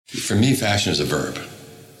For me, fashion is a verb.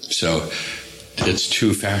 So it's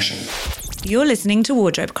to fashion. You're listening to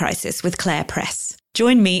Wardrobe Crisis with Claire Press.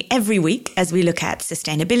 Join me every week as we look at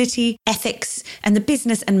sustainability, ethics, and the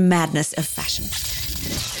business and madness of fashion.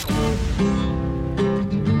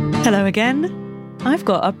 Hello again. I've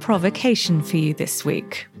got a provocation for you this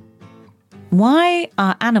week. Why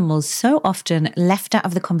are animals so often left out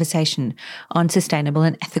of the conversation on sustainable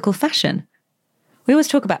and ethical fashion? We always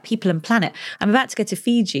talk about people and planet. I'm about to go to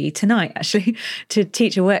Fiji tonight, actually, to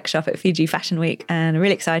teach a workshop at Fiji Fashion Week, and I'm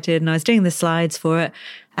really excited. And I was doing the slides for it,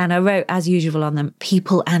 and I wrote, as usual, on them,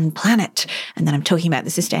 people and planet. And then I'm talking about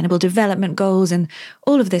the Sustainable Development Goals and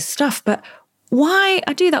all of this stuff. But why?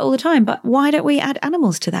 I do that all the time, but why don't we add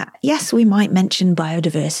animals to that? Yes, we might mention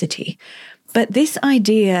biodiversity, but this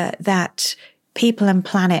idea that people and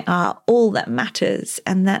planet are all that matters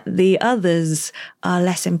and that the others are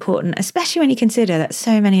less important, especially when you consider that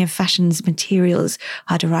so many of fashion's materials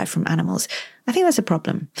are derived from animals. I think that's a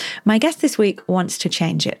problem. My guest this week wants to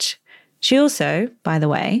change it. She also, by the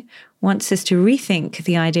way, wants us to rethink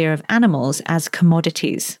the idea of animals as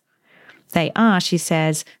commodities. They are, she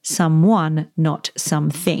says, someone, not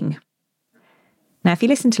something. Now, if you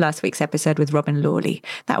listened to last week's episode with Robin Lawley,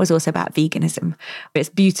 that was also about veganism. It's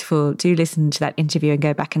beautiful. Do listen to that interview and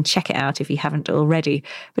go back and check it out if you haven't already.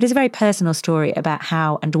 But it's a very personal story about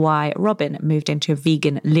how and why Robin moved into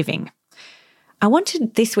vegan living. I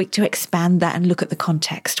wanted this week to expand that and look at the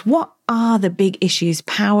context. What are the big issues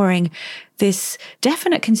powering this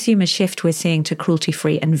definite consumer shift we're seeing to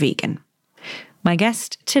cruelty-free and vegan? My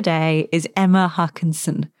guest today is Emma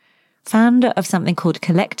Hakansson, founder of something called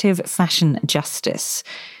Collective Fashion Justice.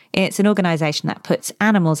 It's an organisation that puts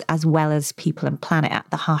animals as well as people and planet at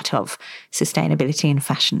the heart of sustainability in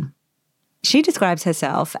fashion. She describes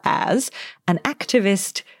herself as an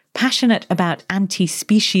activist passionate about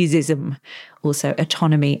anti-speciesism, also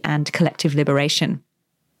autonomy and collective liberation.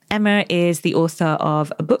 Emma is the author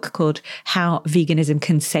of a book called How Veganism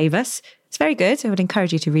Can Save Us. It's very good. I would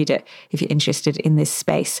encourage you to read it if you're interested in this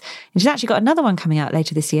space. And she's actually got another one coming out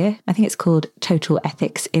later this year. I think it's called Total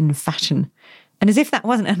Ethics in Fashion. And as if that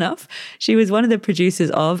wasn't enough, she was one of the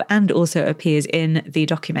producers of and also appears in the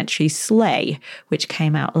documentary Slay, which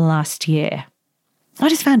came out last year. I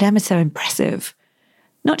just found Emma so impressive.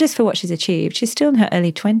 Not just for what she's achieved. She's still in her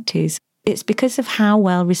early 20s. It's because of how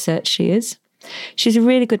well researched she is. She's a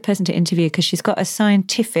really good person to interview because she's got a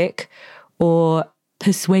scientific or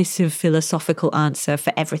persuasive philosophical answer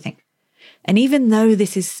for everything. And even though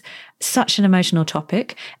this is such an emotional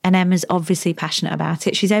topic, and Emma's obviously passionate about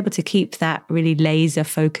it, she's able to keep that really laser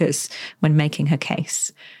focus when making her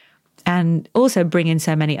case. And also bring in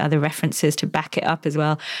so many other references to back it up as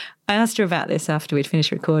well. I asked her about this after we'd finished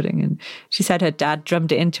recording, and she said her dad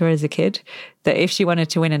drummed it into her as a kid, that if she wanted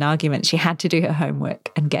to win an argument, she had to do her homework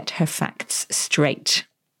and get her facts straight.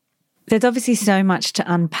 There's obviously so much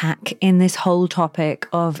to unpack in this whole topic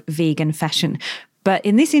of vegan fashion, but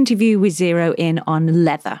in this interview, we zero in on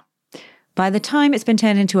leather. By the time it's been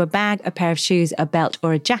turned into a bag, a pair of shoes, a belt,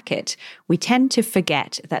 or a jacket, we tend to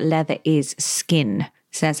forget that leather is skin,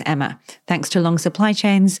 says Emma, thanks to long supply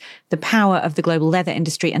chains, the power of the global leather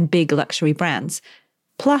industry, and big luxury brands.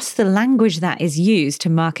 Plus the language that is used to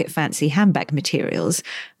market fancy handbag materials.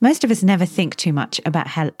 Most of us never think too much about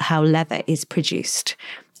how leather is produced.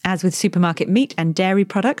 As with supermarket meat and dairy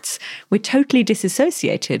products, we're totally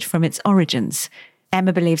disassociated from its origins.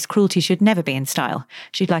 Emma believes cruelty should never be in style.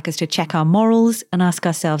 She'd like us to check our morals and ask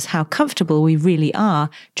ourselves how comfortable we really are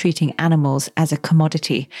treating animals as a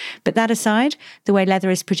commodity. But that aside, the way leather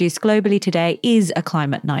is produced globally today is a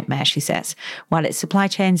climate nightmare, she says, while its supply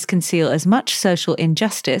chains conceal as much social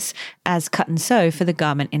injustice as cut and sew for the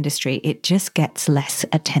garment industry. It just gets less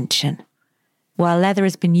attention. While leather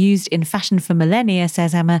has been used in fashion for millennia,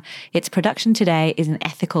 says Emma, its production today is an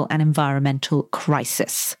ethical and environmental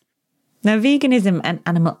crisis. Now, veganism and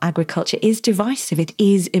animal agriculture is divisive. It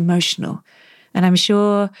is emotional. And I'm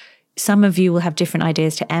sure some of you will have different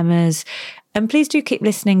ideas to Emma's. And please do keep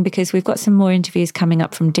listening because we've got some more interviews coming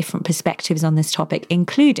up from different perspectives on this topic,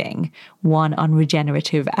 including one on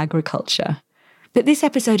regenerative agriculture. But this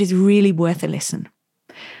episode is really worth a listen.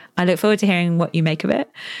 I look forward to hearing what you make of it.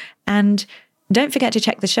 And don't forget to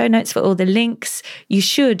check the show notes for all the links. You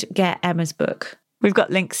should get Emma's book. We've got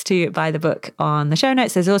links to buy the book on the show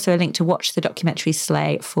notes. There's also a link to watch the documentary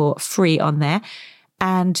Slay for free on there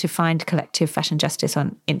and to find Collective Fashion Justice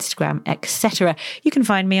on Instagram, etc. You can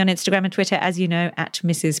find me on Instagram and Twitter, as you know, at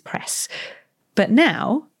Mrs. Press. But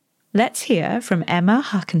now, let's hear from Emma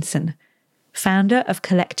Hakansson, founder of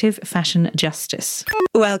Collective Fashion Justice.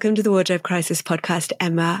 Welcome to the Wardrobe Crisis podcast,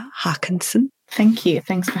 Emma Hakansson. Thank you.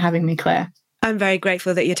 Thanks for having me, Claire. I'm very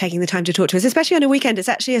grateful that you're taking the time to talk to us, especially on a weekend. It's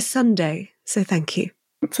actually a Sunday, so thank you.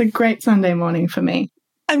 It's a great Sunday morning for me.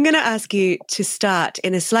 I'm going to ask you to start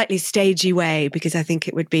in a slightly stagey way because I think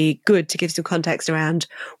it would be good to give some context around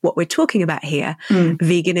what we're talking about here,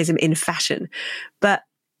 veganism in fashion. But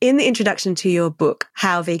in the introduction to your book,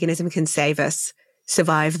 How Veganism Can Save Us,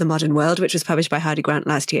 Survive the Modern World, which was published by Hardy Grant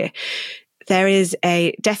last year, there is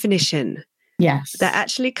a definition that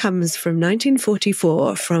actually comes from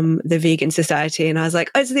 1944 from the Vegan Society. And I was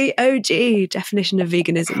like, oh, it's the OG definition of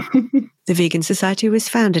veganism. The Vegan Society was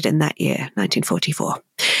founded in that year, 1944.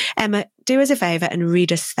 Emma, do us a favour and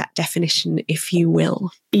read us that definition, if you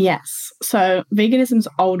will. Yes. So veganism's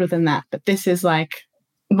older than that, but this is like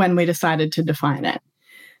when we decided to define it.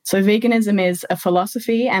 So veganism is a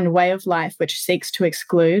philosophy and way of life which seeks to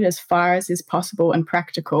exclude, as far as is possible and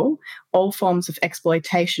practical, all forms of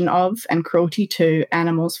exploitation of and cruelty to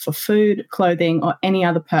animals for food, clothing, or any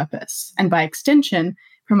other purpose, and by extension,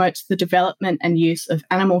 promotes the development and use of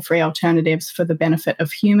animal-free alternatives for the benefit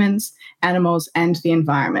of humans, animals, and the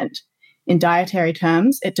environment. In dietary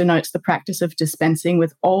terms, it denotes the practice of dispensing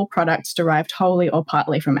with all products derived wholly or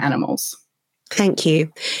partly from animals. Thank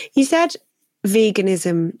you. You said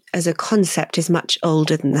veganism as a concept is much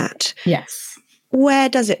older than that. Yes. Where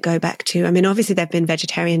does it go back to? I mean, obviously there have been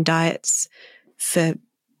vegetarian diets for,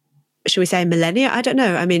 should we say, millennia? I don't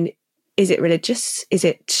know. I mean, is it religious? Is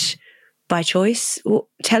it by choice?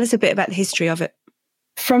 Tell us a bit about the history of it.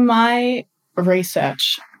 From my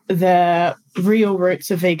research, the real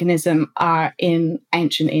roots of veganism are in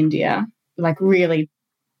ancient India, like really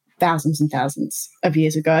thousands and thousands of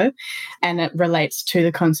years ago, and it relates to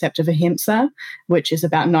the concept of ahimsa, which is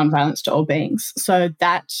about nonviolence to all beings. So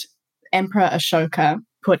that Emperor Ashoka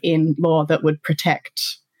put in law that would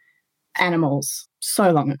protect animals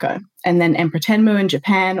so long ago. And then Emperor Tenmu in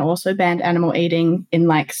Japan also banned animal eating in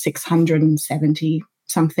like 670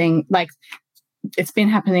 something. Like, it's been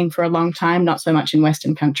happening for a long time, not so much in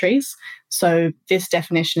Western countries. So this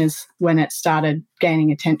definition is when it started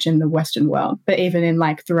gaining attention in the Western world. But even in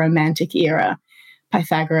like the Romantic era,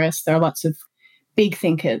 Pythagoras, there are lots of big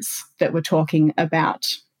thinkers that were talking about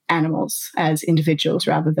animals as individuals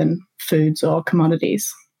rather than foods or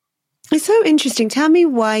commodities. It's so interesting. Tell me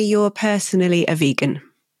why you're personally a vegan.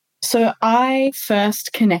 So I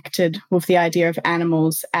first connected with the idea of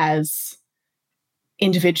animals as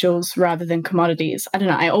individuals rather than commodities. I don't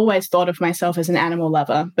know. I always thought of myself as an animal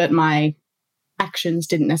lover, but my actions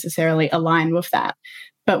didn't necessarily align with that.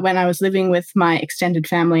 But when I was living with my extended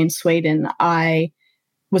family in Sweden, I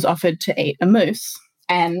was offered to eat a moose,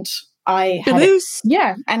 and I had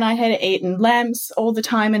and I had eaten lambs all the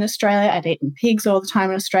time in Australia. I'd eaten pigs all the time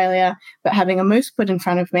in Australia, but having a moose put in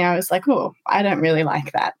front of me, I was like, oh, I don't really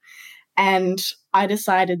like that. And I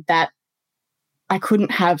decided that I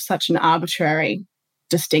couldn't have such an arbitrary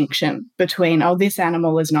distinction between, oh, this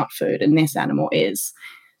animal is not food and this animal is.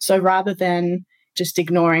 So rather than just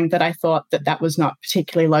ignoring that I thought that that was not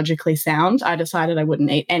particularly logically sound, I decided I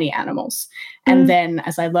wouldn't eat any animals. And then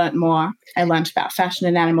as I learnt more, I learnt about fashion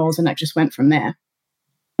and animals, and it just went from there.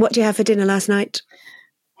 What did you have for dinner last night?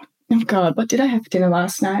 Oh, God, what did I have for dinner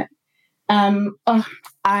last night?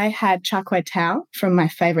 I had char kway teow from my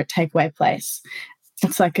favourite takeaway place.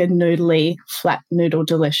 It's like a noodly, flat noodle,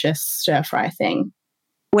 delicious stir-fry thing.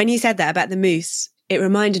 When you said that about the moose, it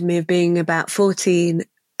reminded me of being about 14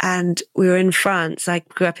 and we were in France. I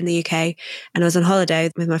grew up in the UK and I was on holiday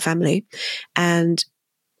with my family and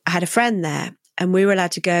I had a friend there and we were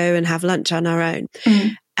allowed to go and have lunch on our own.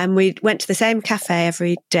 And we went to the same cafe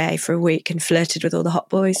every day for a week and flirted with all the hot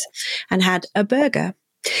boys and had a burger.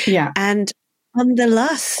 Yeah. And on the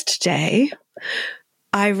last day,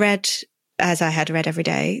 I read, as I had read every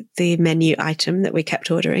day, the menu item that we kept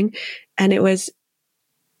ordering. And it was,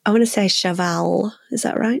 I want to say cheval. Is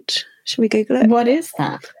that right? Should we Google it? What is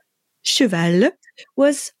that? Cheval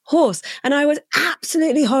was horse. And I was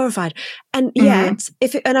absolutely horrified. And yet,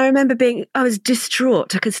 and I remember I was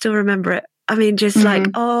distraught. I could still remember it. I mean, just like,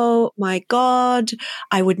 oh my God,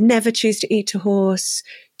 I would never choose to eat a horse.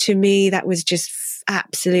 To me, that was just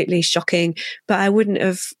absolutely shocking. But I wouldn't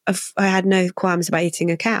have, I had no qualms about eating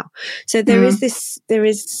a cow. So there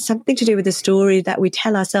is something to do with the story that we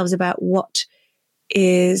tell ourselves about what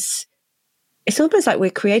is, it's almost like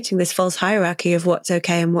we're creating this false hierarchy of what's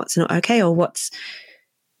okay and what's not okay, or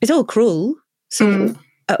it's all cruel. So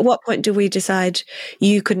at what point do we decide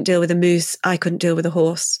you couldn't deal with a moose, I couldn't deal with a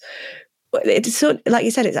horse? It's sort of, like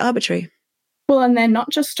you said, it's arbitrary. Well, and they're not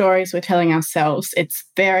just stories we're telling ourselves. It's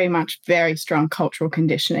very much very strong cultural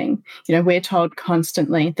conditioning. You know, we're told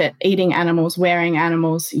constantly that eating animals, wearing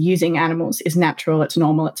animals, using animals is natural, it's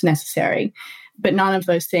normal, it's necessary. but none of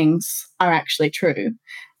those things are actually true.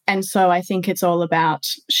 And so I think it's all about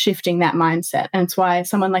shifting that mindset. And it's why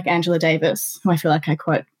someone like Angela Davis, who I feel like I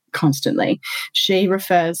quote constantly, she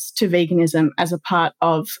refers to veganism as a part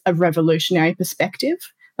of a revolutionary perspective.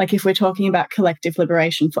 Like if we're talking about collective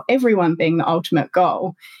liberation for everyone being the ultimate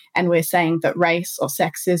goal, and we're saying that race or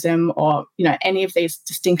sexism or, any of these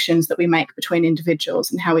distinctions that we make between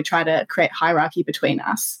individuals and how we try to create hierarchy between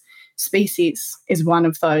us, species is one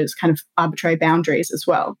of those kind of arbitrary boundaries as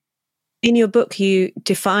well. In your book, you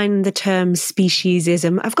define the term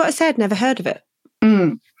speciesism. I've got to say, I'd never heard of it.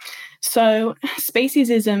 So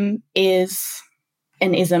speciesism is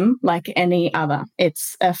an ism like any other.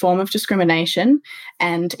 It's a form of discrimination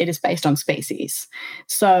and it is based on species.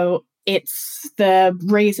 So it's the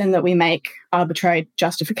reason that we make arbitrary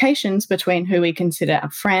justifications between who we consider a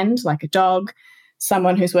friend, like a dog,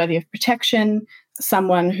 someone who's worthy of protection,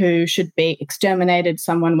 someone who should be exterminated,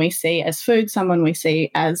 someone we see as food, someone we see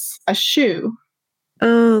as a shoe.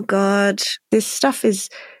 Oh, God. This stuff is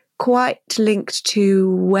quite linked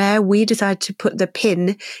to where we decide to put the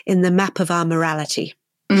pin in the map of our morality.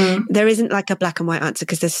 There isn't like a black and white answer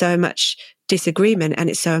because there's so much disagreement and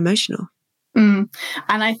it's so emotional. And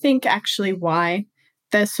I think actually why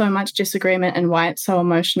there's so much disagreement and why it's so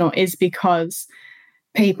emotional is because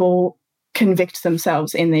people convict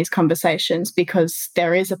themselves in these conversations, because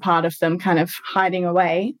there is a part of them kind of hiding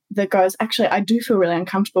away that goes, actually, I do feel really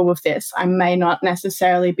uncomfortable with this. I may not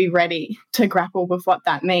necessarily be ready to grapple with what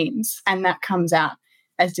that means. And that comes out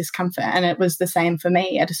as discomfort. And it was the same for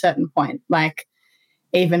me at a certain point. Like,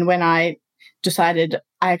 even when I decided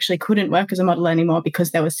I actually couldn't work as a model anymore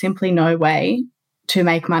because there was simply no way to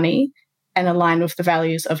make money and align with the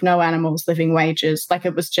values of no animals, living wages. Like,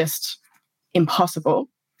 it was just impossible.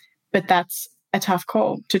 But that's a tough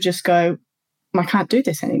call to just go, I can't do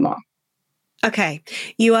this anymore. Okay.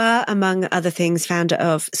 You are, among other things, founder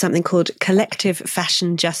of something called Collective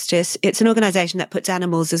Fashion Justice. It's an organisation that puts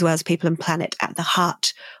animals as well as people and planet at the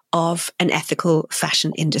heart of an ethical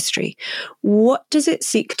fashion industry. What does it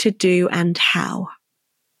seek to do and how?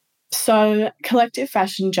 So Collective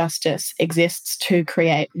Fashion Justice exists to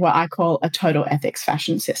create what I call a total ethics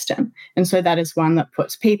fashion system. And so that is one that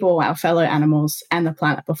puts people, our fellow animals, and the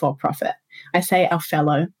planet before profit. I say our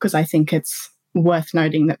fellow because I think it's worth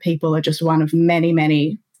noting that people are just one of many,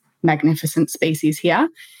 many magnificent species here.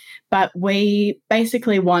 But we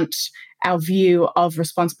basically want our view of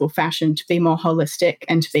responsible fashion to be more holistic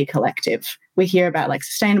and to be collective. We hear about like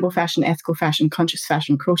sustainable fashion, ethical fashion, conscious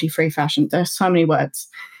fashion, cruelty-free fashion. There are so many words,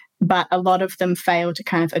 but a lot of them fail to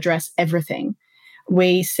kind of address everything.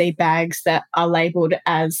 We see bags that are labelled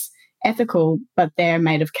as ethical, but they're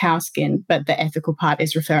made of cow skin, but the ethical part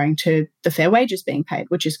is referring to the fair wages being paid,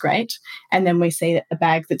 which is great. And then we see a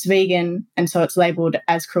bag that's vegan, and so it's labelled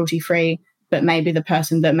as cruelty-free, but maybe the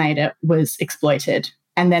person that made it was exploited.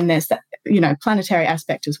 And then there's that, planetary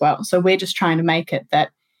aspect as well. So we're just trying to make it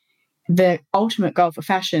that the ultimate goal for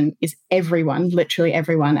fashion is everyone, literally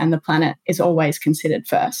everyone, and the planet is always considered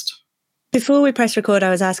first. Before we press record, I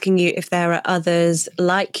was asking you if there are others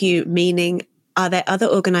like you, meaning are there other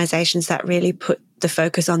organisations that really put the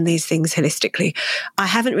focus on these things holistically? I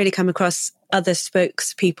haven't really come across other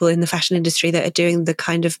spokespeople in the fashion industry that are doing the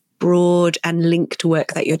kind of broad and linked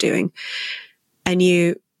work that you're doing. And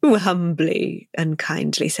you were humbly and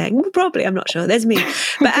kindly saying, well, probably, I'm not sure, there's me.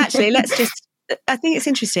 But actually, I think it's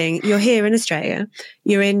interesting. You're here in Australia.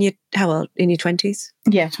 You're in how old? In your 20s?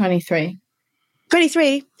 Yeah, 23.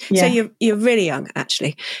 23? Yeah. So you're really young,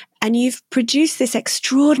 actually. And you've produced this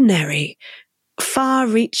extraordinary,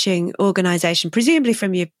 far-reaching organisation, presumably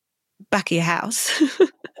from your back of your house.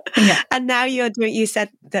 Yeah. And now you said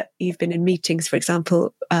that you've been in meetings, for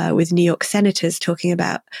example, with New York senators talking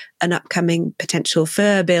about an upcoming potential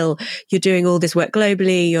fur bill. You're doing all this work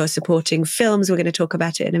globally. You're supporting films. We're going to talk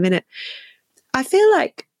about it in a minute. I feel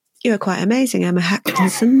like you're quite amazing, Emma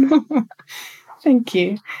Hakansson. Thank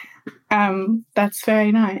you. That's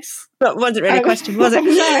very nice. That wasn't really a question, was it?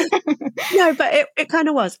 No. No, but it kind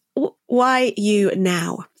of was. Why you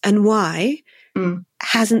now? And why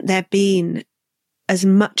hasn't there been as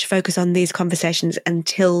much focus on these conversations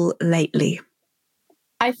until lately?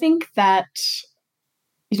 I think that,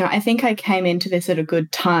 I think I came into this at a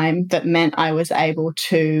good time that meant I was able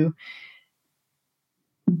to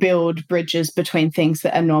build bridges between things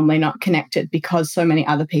that are normally not connected because so many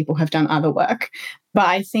other people have done other work. But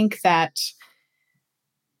I think that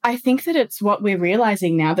it's what we're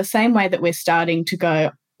realizing now, the same way that we're starting to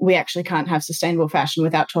go, we actually can't have sustainable fashion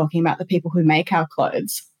without talking about the people who make our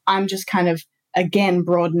clothes. I'm just kind of, again,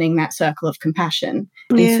 broadening that circle of compassion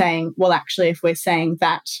and saying, well, actually, if we're saying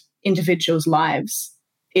that individuals' lives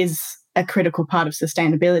is a critical part of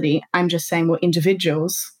sustainability. I'm just saying, well,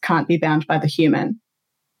 individuals can't be bound by the human.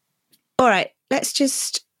 All right, let's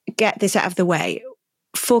just get this out of the way.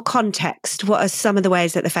 For context, what are some of the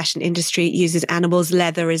ways that the fashion industry uses animals?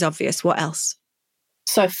 Leather is obvious. What else?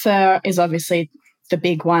 So fur is obviously the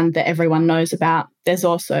big one that everyone knows about. There's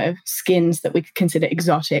also skins that we could consider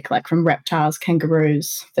exotic, like from reptiles,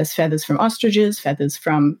 kangaroos. There's feathers from ostriches, feathers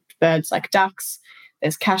from birds like ducks.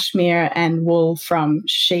 There's cashmere and wool from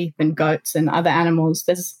sheep and goats and other animals.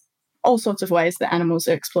 There's all sorts of ways that animals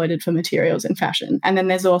are exploited for materials in fashion. And then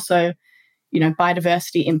there's also,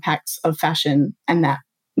 biodiversity impacts of fashion, and that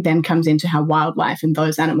then comes into how wildlife and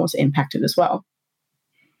those animals are impacted as well.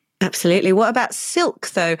 Absolutely. What about silk,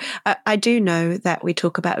 though? I do know that we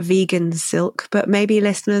talk about vegan silk, but maybe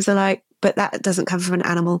listeners are like, but that doesn't come from an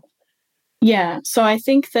animal. Yeah, so I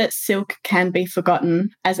think that silk can be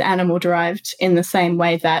forgotten as animal-derived in the same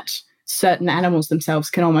way that certain animals themselves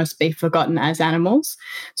can almost be forgotten as animals.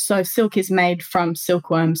 So silk is made from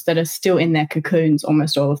silkworms that are still in their cocoons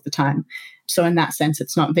almost all of the time. So in that sense,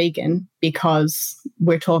 it's not vegan because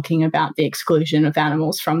we're talking about the exclusion of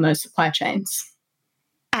animals from those supply chains.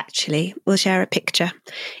 Actually, we'll share a picture.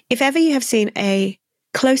 If ever you have seen a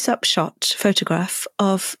close-up shot photograph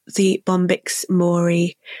of the Bombyx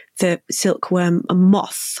mori, the silkworm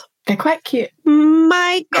moth. They're quite cute.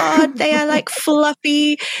 My God, they are like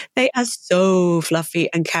fluffy. They are so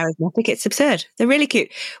fluffy and charismatic. It's absurd. They're really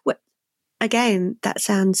cute. Again, that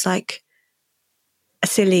sounds like a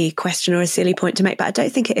silly question or a silly point to make, but I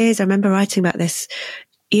don't think it is. I remember writing about this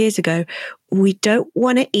years ago. We don't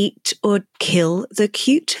want to eat or kill the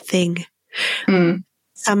cute thing.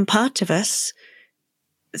 Some part of us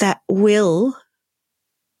that will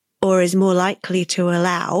or is more likely to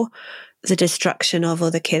allow the destruction of or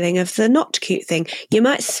the killing of the not cute thing. You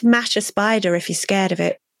might smash a spider if you're scared of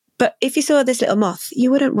it, but if you saw this little moth,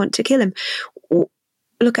 you wouldn't want to kill him.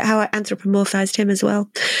 Look at how I anthropomorphized him as well.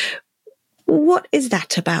 What is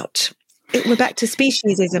that about? We're back to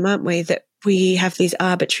speciesism, aren't we? That we have these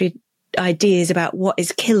arbitrary ideas about what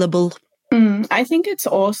is killable. I think it's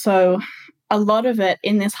also a lot of it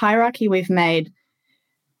in this hierarchy we've made.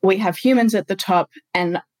 We have humans at the top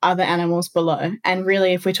and other animals below. And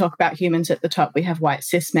really, if we talk about humans at the top, we have white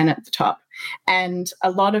cis men at the top. And a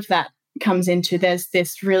lot of that comes into, there's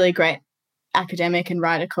this really great academic and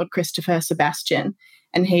writer called Christopher Sebastian,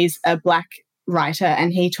 and he's a Black writer,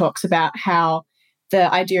 and he talks about how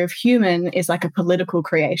the idea of human is like a political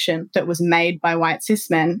creation that was made by white cis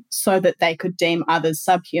men so that they could deem others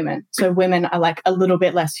subhuman. So women are like a little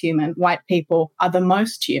bit less human. White people are the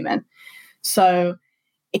most human. So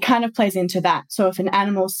it kind of plays into that. So if an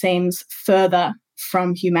animal seems further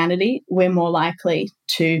from humanity, we're more likely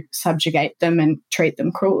to subjugate them and treat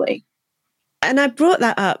them cruelly. And I brought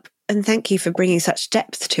that up, and thank you for bringing such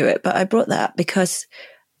depth to it, but I brought that up because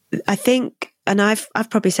I think, and I've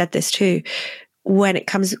probably said this too, when it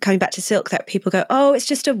coming back to silk, that people go, oh, it's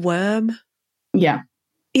just a worm. Yeah.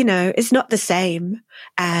 It's not the same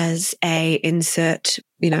as a insert,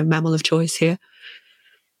 mammal of choice here.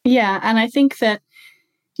 Yeah, and I think that,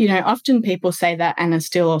 often people say that and are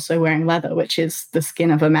still also wearing leather, which is the skin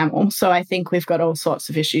of a mammal. So I think we've got all sorts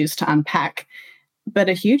of issues to unpack. But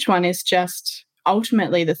a huge one is just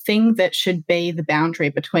ultimately the thing that should be the boundary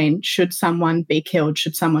between should someone be killed,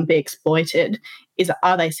 should someone be exploited, is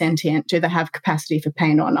are they sentient? Do they have capacity for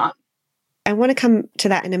pain or not? I want to come to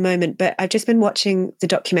that in a moment, but I've just been watching the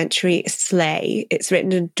documentary Slay. It's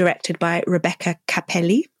written and directed by Rebecca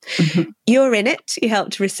Capelli. Mm-hmm. You're in it. You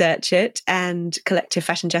helped research it, and Collective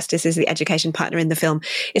Fashion Justice is the education partner in the film.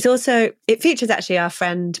 It features actually our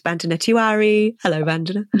friend Bandana Tiwari. Hello,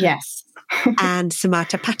 Bandana. Yes. And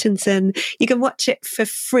Samantha Pattinson. You can watch it for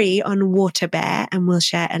free on Waterbear, and we'll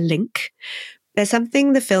share a link. There's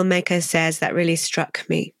something the filmmaker says that really struck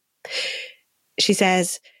me. She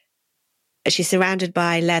says she's surrounded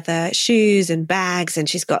by leather shoes and bags, and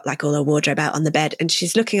she's got like all her wardrobe out on the bed, and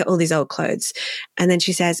she's looking at all these old clothes. And then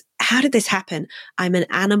she says, how did this happen? I'm an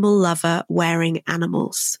animal lover wearing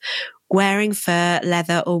animals. Wearing fur,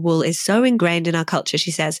 leather, or wool is so ingrained in our culture,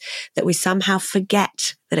 she says, that we somehow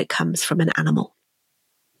forget that it comes from an animal.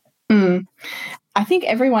 I think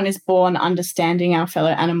everyone is born understanding our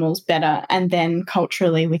fellow animals better, and then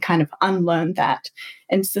culturally we kind of unlearn that.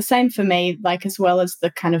 And it's the same for me, like as well as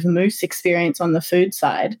the kind of moose experience on the food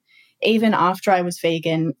side. Even after I was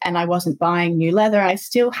vegan and I wasn't buying new leather, I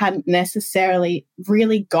still hadn't necessarily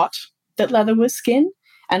really got that leather was skin.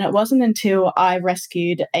 And it wasn't until I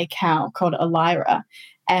rescued a cow called Elira,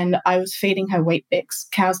 and I was feeding her Wheat Bix.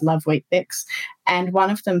 Cows love Wheat Bix. And one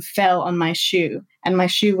of them fell on my shoe, and my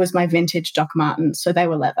shoe was my vintage Doc Martens, so they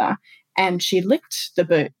were leather. And she licked the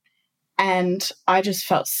boot, And I just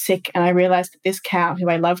felt sick, and I realized that this cow, who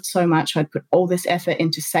I loved so much, I'd put all this effort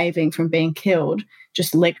into saving from being killed,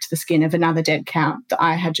 just licked the skin of another dead cow that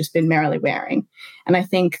I had just been merrily wearing. And I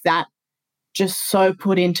think that just so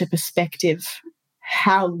put into perspective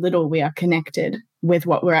how little we are connected with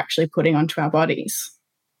what we're actually putting onto our bodies.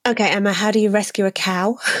 Okay, Emma, how do you rescue a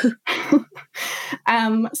cow?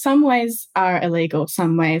 Some ways are illegal,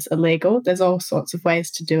 some ways are legal. There's all sorts of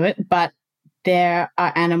ways to do it, but there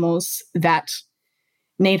are animals that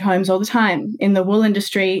need homes all the time. In the wool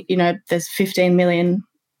industry, there's 15 million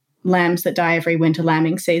lambs that die every winter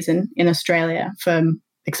lambing season in Australia from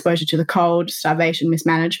exposure to the cold, starvation,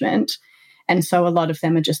 mismanagement. And so a lot of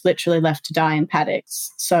them are just literally left to die in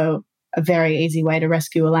paddocks. So a very easy way to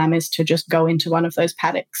rescue a lamb is to just go into one of those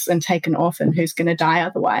paddocks and take an orphan who's going to die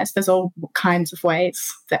otherwise. There's all kinds of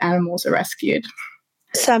ways that animals are rescued.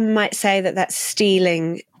 Some might say that that's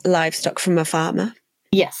stealing livestock from a farmer.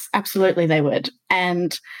 Yes, absolutely they would.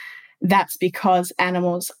 And that's because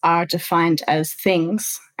animals are defined as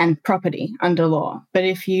things and property under law. But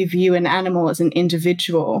if you view an animal as an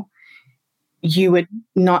individual, you would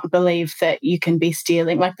not believe that you can be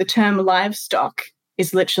stealing. Like, the term livestock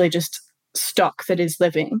is literally just stock that is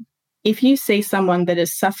living. If you see someone that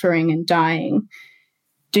is suffering and dying,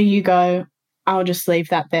 do you go, I'll just leave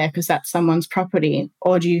that there because that's someone's property?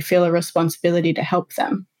 Or do you feel a responsibility to help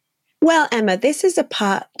them? Well, Emma, this is a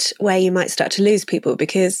part where you might start to lose people,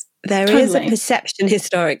 because there is a perception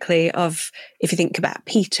historically of, if you think about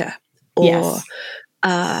PETA, or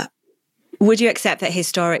would you accept that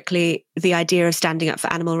historically the idea of standing up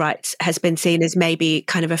for animal rights has been seen as maybe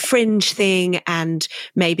kind of a fringe thing and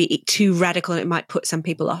maybe too radical and it might put some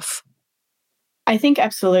people off? I think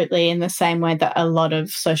absolutely, in the same way that a lot of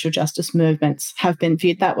social justice movements have been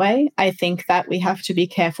viewed that way. I think that we have to be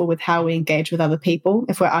careful with how we engage with other people.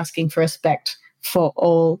 If we're asking for respect for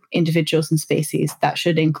all individuals and species, that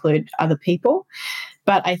should include other people.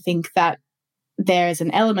 But I think that there is an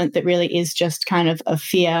element that really is just kind of a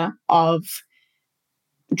fear of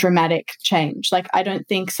dramatic change. Like, I don't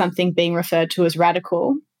think something being referred to as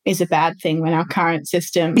radical is a bad thing when our current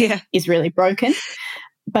system is really broken.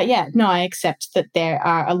 But I accept that there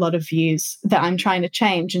are a lot of views that I'm trying to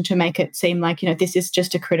change and to make it seem like, this is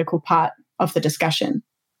just a critical part of the discussion.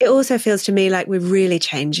 It also feels to me like we're really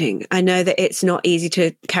changing. I know that it's not easy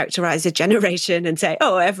to characterize a generation and say,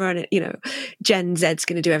 oh, everyone, Gen Z's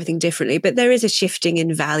going to do everything differently. But there is a shifting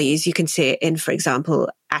in values. You can see it in, for example,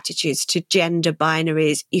 attitudes to gender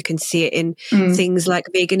binaries. You can see it in things like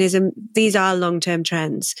veganism. These are long-term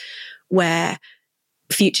trends where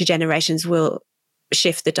future generations will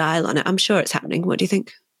shift the dial on it. I'm sure it's happening. What do you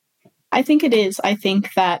think? I think it is. I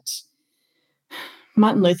think that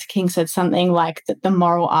Martin Luther King said something like that the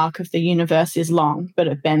moral arc of the universe is long, but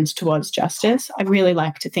it bends towards justice. I really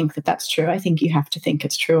like to think that that's true. I think you have to think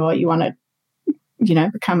it's true, or you want to,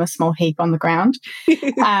 become a small heap on the ground.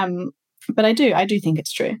 But I do think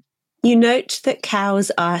it's true. You note that cows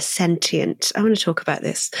are sentient. I want to talk about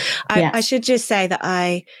this. I should just say that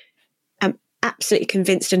I am absolutely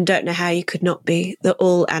convinced, and don't know how you could not be, that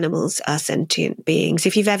all animals are sentient beings.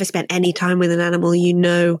 If you've ever spent any time with an animal, you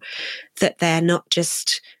know that they're not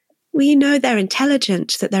just, they're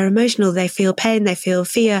intelligent, that they're emotional, they feel pain, they feel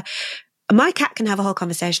fear. My cat can have a whole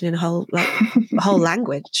conversation in a whole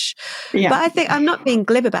language. Yeah. But I think I'm not being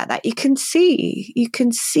glib about that. You can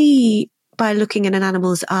see by looking in an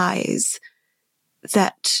animal's eyes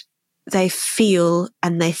that they feel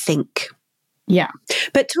and they think. Yeah.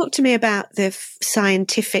 But talk to me about the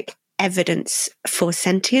scientific evidence for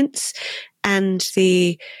sentience and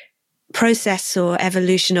the process or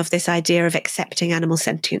evolution of this idea of accepting animal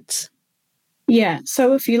sentience. Yeah.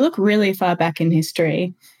 So if you look really far back in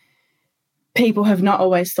history, people have not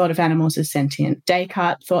always thought of animals as sentient.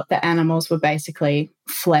 Descartes thought that animals were basically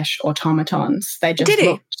flesh automatons. They just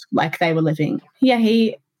looked like they were living. Yeah,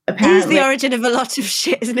 he's the origin of a lot of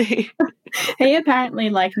shit, isn't he? He apparently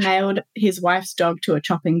nailed his wife's dog to a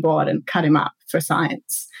chopping board and cut him up for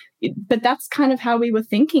science. But that's kind of how we were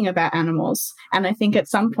thinking about animals. And I think at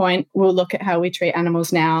some point we'll look at how we treat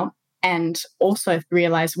animals now and also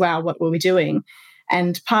realize, wow, what were we doing?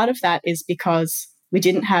 And part of that is because we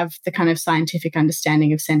didn't have the kind of scientific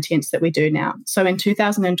understanding of sentience that we do now. So in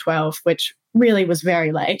 2012, which really was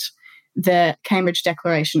very late, the Cambridge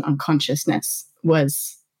Declaration on Consciousness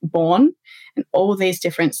was born, and all these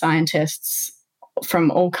different scientists from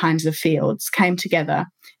all kinds of fields came together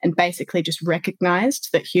and basically just recognized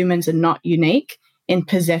that humans are not unique in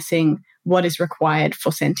possessing what is required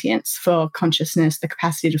for sentience, for consciousness, the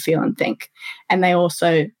capacity to feel and think. And they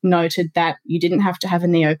also noted that you didn't have to have a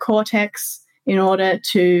neocortex in order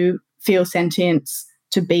to feel sentience,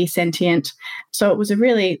 to be sentient. So it was a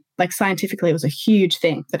really, like, scientifically, it was a huge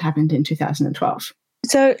thing that happened in 2012.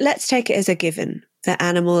 So let's take it as a given that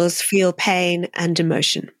animals feel pain and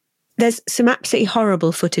emotion. There's some absolutely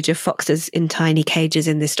horrible footage of foxes in tiny cages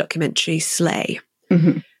in this documentary, Slay.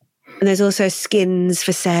 Mm-hmm. And there's also skins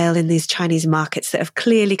for sale in these Chinese markets that have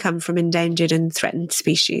clearly come from endangered and threatened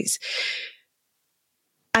species.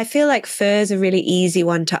 I feel like fur is a really easy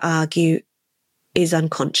one to argue is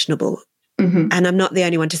unconscionable. Mm-hmm. And I'm not the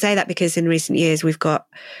only one to say that, because in recent years we've got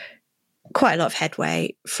quite a lot of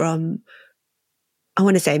headway from, I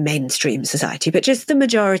want to say mainstream society, but just the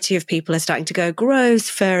majority of people are starting to go, gross,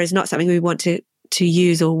 fur is not something we want to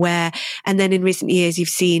use or wear. And then in recent years, you've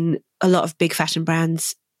seen a lot of big fashion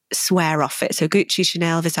brands swear off it. So Gucci,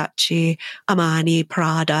 Chanel, Versace, Armani,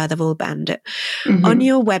 Prada, they've all banned it. Mm-hmm. On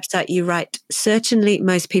your website, you write, certainly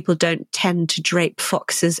most people don't tend to drape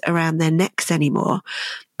foxes around their necks anymore,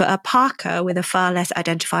 but a parka with a far less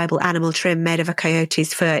identifiable animal trim made of a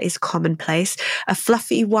coyote's fur is commonplace. A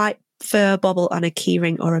fluffy white fur bobble on a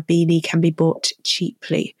keyring or a beanie can be bought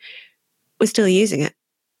cheaply. We're still using it.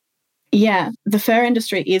 Yeah, the fur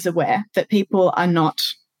industry is aware that people are not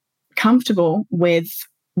comfortable with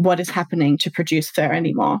what is happening to produce fur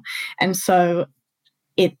anymore. And so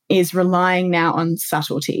it is relying now on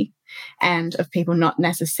subtlety and of people not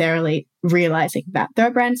necessarily realizing that. There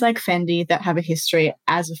are brands like Fendi that have a history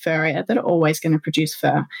as a furrier that are always going to produce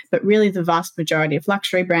fur, but really the vast majority of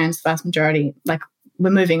luxury brands, vast majority, like, we're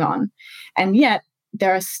moving on. And yet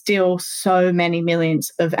there are still so many millions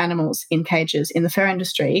of animals in cages in the fur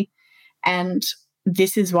industry. And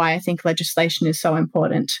this is why I think legislation is so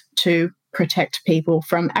important to protect people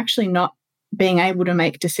from actually not being able to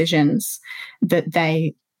make decisions that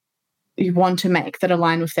they want to make that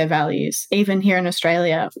align with their values. Even here in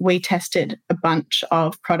Australia, we tested a bunch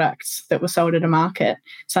of products that were sold at a market.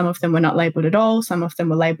 Some of them were not labelled at all. Some of them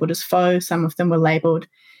were labelled as faux. Some of them were labelled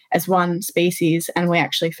as one species. And we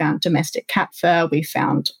actually found domestic cat fur. We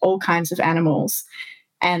found all kinds of animals.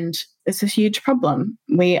 And it's a huge problem.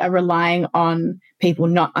 We are relying on people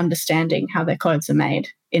not understanding how their clothes are made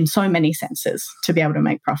in so many senses to be able to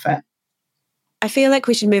make profit. I feel like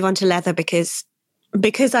we should move on to leather because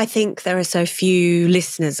I think there are so few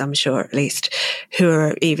listeners, I'm sure at least, who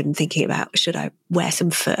are even thinking about, should I wear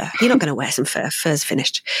some fur? You're not going to wear some fur. Fur's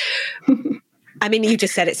finished. I mean, you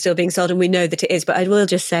just said it's still being sold and we know that it is, but I will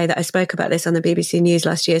just say that I spoke about this on the BBC News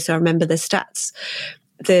last year, so I remember the stats.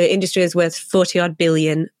 The industry is worth 40-odd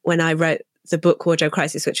billion when I wrote the book Wardrobe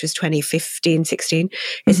Crisis, which was 2015-16,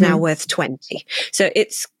 is now worth 20. So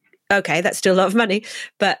it's, okay, that's still a lot of money,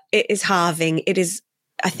 but it is halving. It is,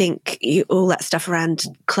 I think, all that stuff around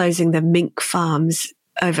closing the mink farms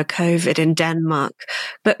over COVID in Denmark.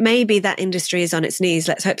 But maybe that industry is on its knees,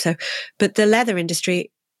 let's hope so. But the leather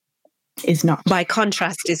industry is not. By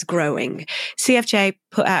contrast, is growing. CFJ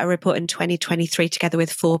put out a report in 2023 together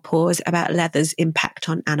with 4 Paws about leather's impact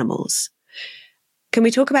on animals. Can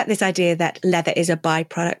we talk about this idea that leather is a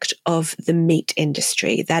byproduct of the meat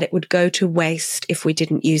industry, that it would go to waste if we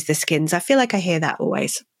didn't use the skins? I feel like I hear that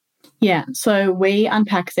always. Yeah, so we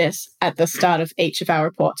unpack this at the start of each of our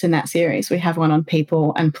reports in that series. We have one on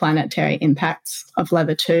people and planetary impacts of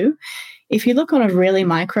leather too. If you look on a really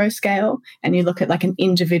micro scale and you look at like an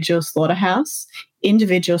individual slaughterhouse,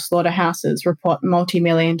 individual slaughterhouses report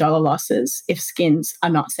multi-million-dollar losses if skins are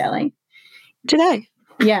not selling. Do they?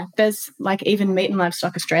 Yeah, there's like even Meat and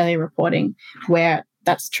Livestock Australia reporting where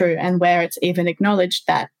that's true and where it's even acknowledged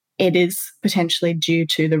that it is potentially due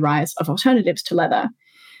to the rise of alternatives to leather.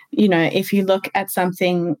 You know, if you look at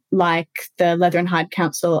something like the Leather and Hide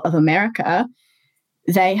Council of America,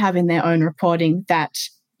 they have in their own reporting that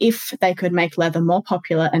if they could make leather more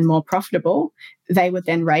popular and more profitable, they would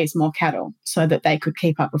then raise more cattle so that they could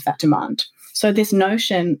keep up with that demand. So this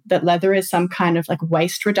notion that leather is some kind of like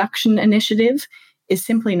waste reduction initiative is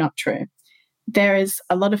simply not true. There is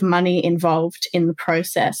a lot of money involved in the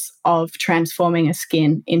process of transforming a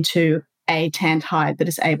skin into a tanned hide that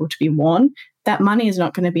is able to be worn. That money is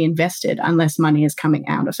not going to be invested unless money is coming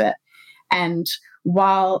out of it. And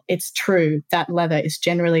while it's true that leather is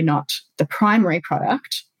generally not the primary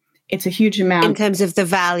product, it's a huge amount. In terms of the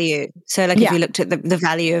value. So like if you looked at the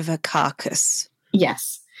value of a carcass.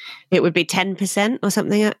 Yes. It would be 10% or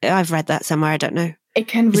something. I've read that somewhere. I don't know. It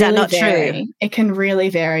can really Is that not vary. true? It can really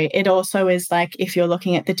vary. It also is like if you're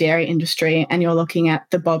looking at the dairy industry and you're looking at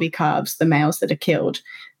the bobby calves, the males that are killed,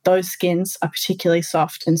 those skins are particularly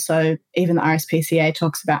soft. And so even the RSPCA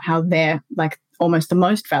talks about how they're like almost the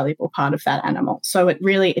most valuable part of that animal. So it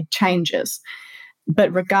changes.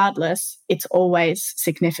 But regardless, it's always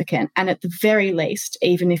significant. And at the very least,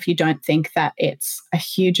 even if you don't think that it's a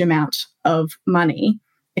huge amount of money,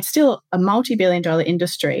 it's still a multi-billion-dollar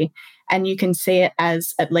industry, and you can see it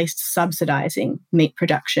as at least subsidizing meat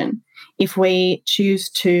production. If we choose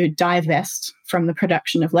to divest from the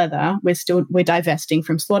production of leather, we're divesting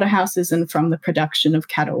from slaughterhouses and from the production of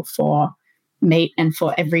cattle for meat and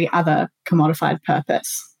for every other commodified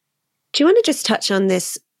purpose. Do you want to just touch on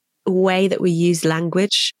this way that we use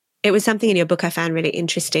language? It was something in your book I found really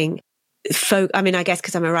interesting. I guess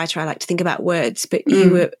because I'm a writer, I like to think about words, but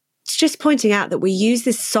you were just pointing out that we use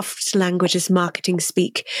this soft language as marketing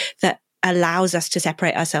speak that allows us to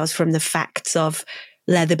separate ourselves from the facts of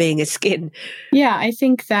leather being a skin. Yeah, I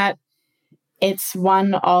think that it's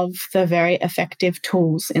one of the very effective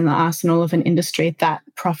tools in the arsenal of an industry that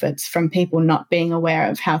profits from people not being aware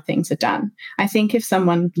of how things are done. I think if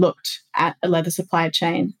someone looked at a leather supply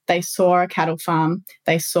chain, they saw a cattle farm,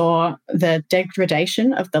 they saw the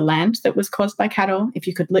degradation of the land that was caused by cattle, if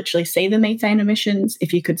you could literally see the methane emissions,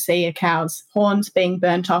 if you could see a cow's horns being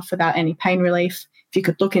burnt off without any pain relief, if you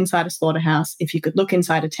could look inside a slaughterhouse, if you could look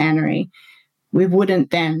inside a tannery, we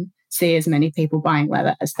wouldn't then see as many people buying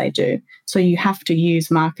leather as they do. So you have to use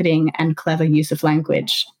marketing and clever use of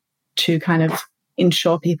language to kind of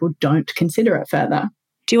ensure people don't consider it further.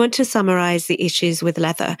 Do you want to summarize the issues with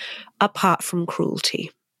leather apart from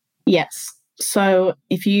cruelty? Yes. So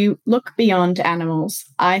if you look beyond animals,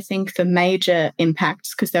 I think the major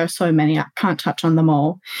impacts, because there are so many, I can't touch on them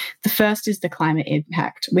all. The first is the climate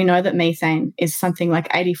impact. We know that methane is something like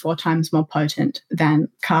 84 times more potent than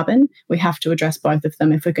carbon. We have to address both of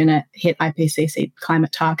them if we're going to hit IPCC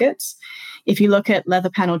climate targets. If you look at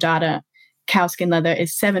leather panel data, cow skin leather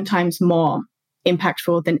is 7 times more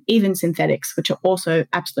impactful than even synthetics, which are also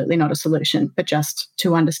absolutely not a solution, but just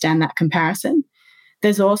to understand that comparison.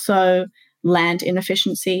 There's also land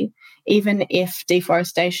inefficiency. Even if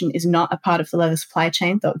deforestation is not a part of the leather supply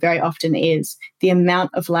chain, though it very often is, the amount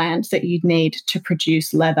of land that you need to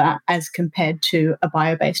produce leather as compared to a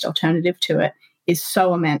bio-based alternative to it is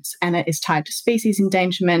so immense, and it is tied to species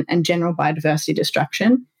endangerment and general biodiversity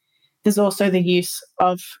destruction. There's also the use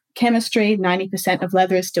of chemistry. 90% of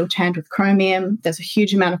leather is still tanned with chromium. There's a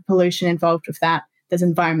huge amount of pollution involved with that. There's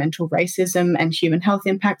environmental racism and human health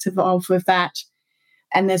impacts involved with that.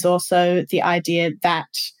 And there's also the idea that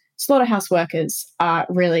slaughterhouse workers are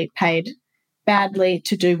really paid badly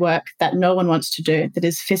to do work that no one wants to do, that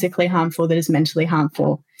is physically harmful, that is mentally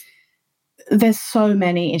harmful. There's so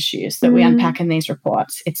many issues that we unpack in these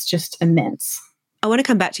reports. It's just immense. I want to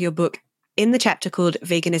come back to your book. In the chapter called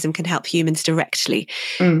Veganism Can Help Humans Directly,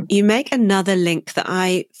 you make another link that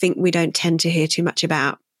I think we don't tend to hear too much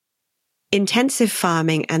about. Intensive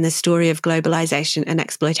farming and the story of globalization and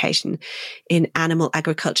exploitation in animal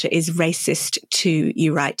agriculture is racist too,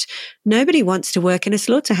 you write. Nobody wants to work in a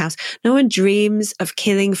slaughterhouse. No one dreams of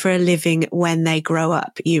killing for a living when they grow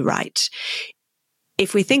up, you write.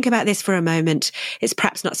 If we think about this for a moment, it's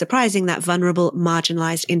perhaps not surprising that vulnerable,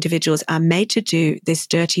 marginalized individuals are made to do this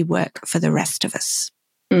dirty work for the rest of us.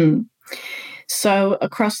 So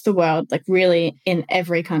across the world, like really in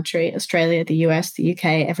every country, Australia, the US, the UK,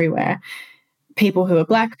 everywhere, people who are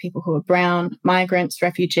Black, people who are brown, migrants,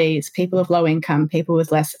 refugees, people of low income, people with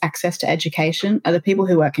less access to education are the people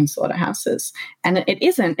who work in slaughterhouses. And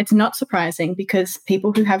it's not surprising, because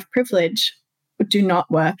people who have privilege do not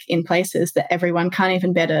work in places that everyone can't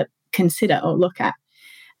even better consider or look at.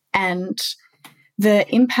 And the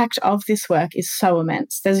impact of this work is so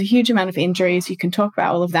immense. There's a huge amount of injuries. You can talk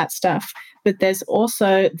about all of that stuff, but there's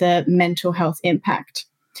also the mental health impact.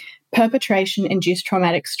 Perpetration-induced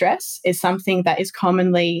traumatic stress is something that is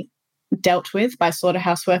commonly dealt with by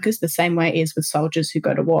slaughterhouse workers the same way it is with soldiers who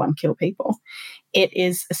go to war and kill people. It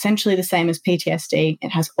is essentially the same as PTSD. It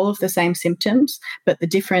has all of the same symptoms, but the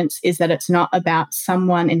difference is that it's not about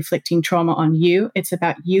someone inflicting trauma on you. It's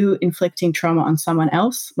about you inflicting trauma on someone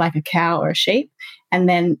else, like a cow or a sheep, and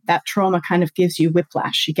then that trauma kind of gives you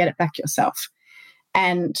whiplash. You get it back yourself.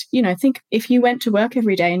 And, think if you went to work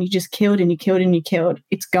every day and you just killed and you killed and you killed,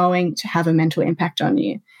 it's going to have a mental impact on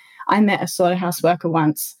you. I met a slaughterhouse worker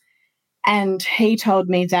once, and he told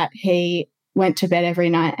me that he went to bed every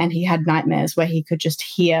night and he had nightmares where he could just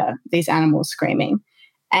hear these animals screaming.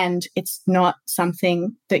 And it's not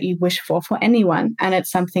something that you wish for anyone. And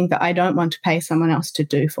it's something that I don't want to pay someone else to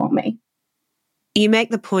do for me. You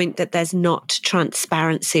make the point that there's not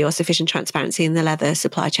transparency or sufficient transparency in the leather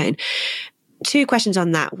supply chain. 2 questions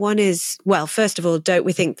on that. One is, well, first of all, don't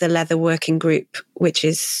we think the Leather Working Group, which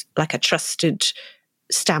is like a trusted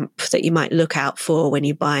stamp that you might look out for when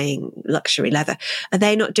you're buying luxury leather? Are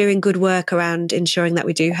they not doing good work around ensuring that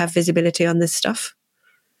we do have visibility on this stuff?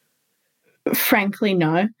 Frankly,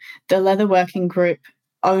 no. The Leather Working Group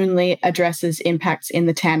only addresses impacts in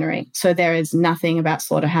the tannery. So there is nothing about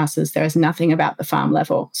slaughterhouses. There is nothing about the farm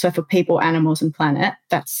level. So for people, animals, and planet,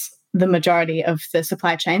 that's the majority of the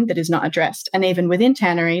supply chain that is not addressed. And even within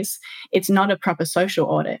tanneries, it's not a proper social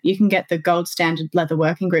audit. You can get the gold standard Leather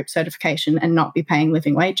Working Group certification and not be paying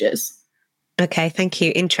living wages. Okay, thank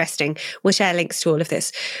you. Interesting. We'll share links to all of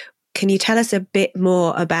this. Can you tell us a bit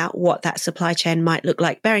more about what that supply chain might look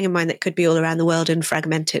like, bearing in mind that could be all around the world and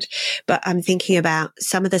fragmented? But I'm thinking about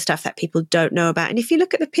some of the stuff that people don't know about. And if you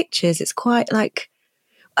look at the pictures, it's quite like,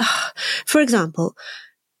 for example,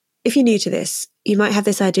 if you're new to this, you might have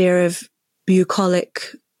this idea of bucolic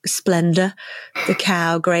splendor, the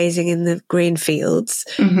cow grazing in the green fields.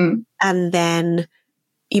 Mm-hmm. And then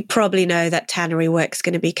you probably know that tannery work's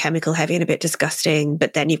going to be chemical heavy and a bit disgusting,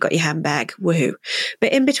 but then you've got your handbag, woohoo.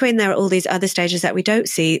 But in between, there are all these other stages that we don't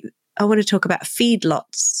see. I want to talk about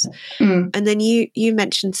feedlots. And then you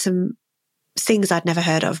mentioned some things I'd never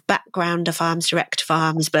heard of: backgrounder farms, direct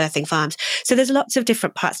farms, birthing farms. So there's lots of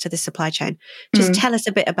different parts to the supply chain. Just tell us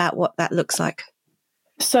a bit about what that looks like.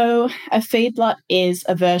 So a feedlot is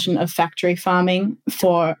a version of factory farming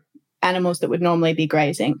for animals that would normally be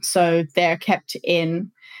grazing. So they're kept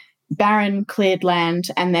in barren, cleared land,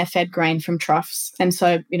 and they're fed grain from troughs. And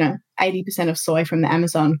so, 80% of soy from the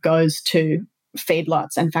Amazon goes to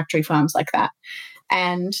feedlots and factory farms like that.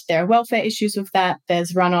 And there are welfare issues with that.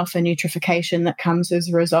 There's runoff and eutrophication that comes as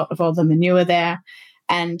a result of all the manure there.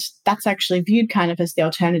 And that's actually viewed kind of as the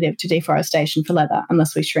alternative to deforestation for leather,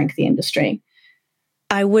 unless we shrink the industry.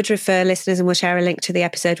 I would refer listeners, and we'll share a link to the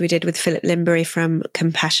episode we did with Philip Limbury from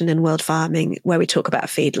Compassion and World Farming, where we talk about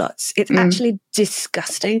feedlots. It's actually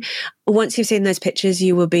disgusting. Once you've seen those pictures,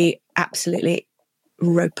 you will be absolutely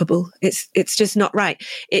ropeable. It's just not right.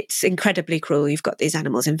 It's incredibly cruel. You've got these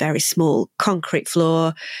animals in very small concrete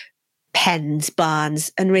floor pens,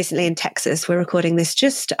 barns. And recently in Texas, we're recording this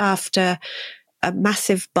just after a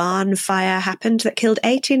massive barn fire happened that killed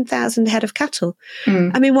 18,000 head of cattle.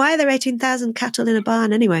 I mean, why are there 18,000 cattle in a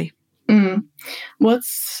barn anyway? Well,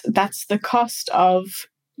 that's the cost of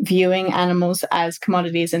viewing animals as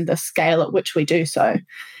commodities and the scale at which we do so.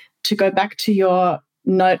 To go back to your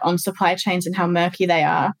note on supply chains and how murky they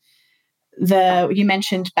are, you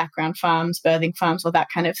mentioned background farms, birthing farms, all that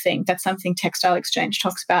kind of thing. That's something Textile Exchange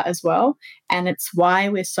talks about as well. And it's why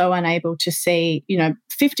we're so unable to see,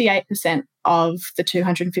 58% of the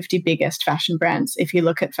 250 biggest fashion brands, if you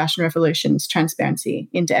look at Fashion Revolution's Transparency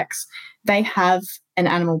Index, they have an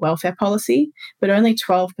animal welfare policy, but only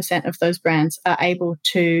 12% of those brands are able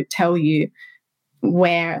to tell you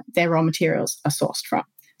where their raw materials are sourced from.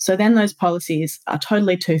 So then those policies are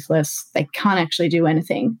totally toothless. They can't actually do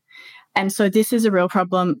anything. And so this is a real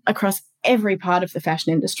problem across every part of the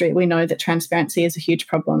fashion industry. We know that transparency is a huge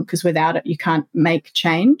problem because without it, you can't make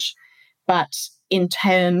change. But in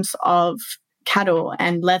terms of cattle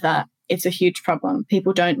and leather, it's a huge problem.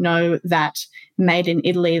 People don't know that made in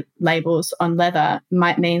Italy labels on leather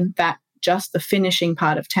might mean that just the finishing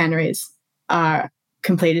part of tanneries are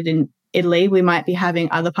completed in Italy. We might be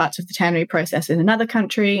having other parts of the tannery process in another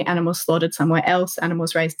country, animals slaughtered somewhere else,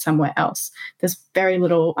 animals raised somewhere else. There's very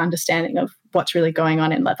little understanding of what's really going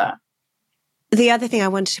on in leather. The other thing I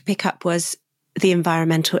wanted to pick up was the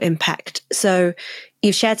environmental impact. So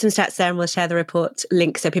you've shared some stats there, and we'll share the report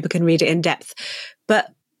link so people can read it in depth. But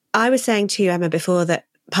I was saying to you, Emma, before that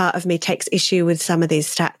part of me takes issue with some of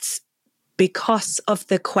these stats because of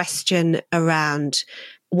the question around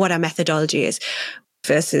what our methodology is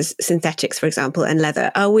versus synthetics, for example, and leather.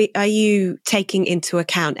 Are you taking into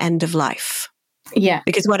account end of life? Yeah.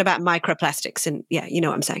 Because what about microplastics? And you know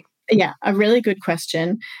what I'm saying. Yeah, a really good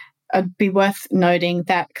question. It'd be worth noting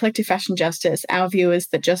that collective fashion justice, our view is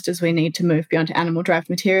that just as we need to move beyond animal-derived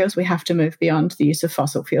materials, we have to move beyond the use of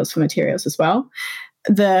fossil fuels for materials as well.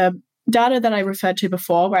 The data that I referred to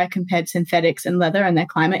before, where I compared synthetics and leather and their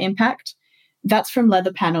climate impact, that's from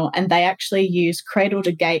Leather Panel, and they actually use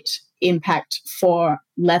cradle-to-gate impact for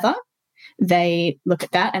leather. They look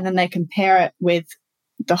at that, and then they compare it with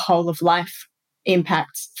the whole-of-life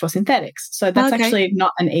impacts for synthetics. So that's actually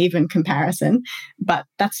not an even comparison, but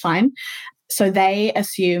that's fine. So they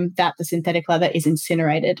assume that the synthetic leather is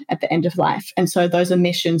incinerated at the end of life. And so those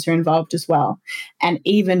emissions are involved as well. And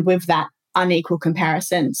even with that unequal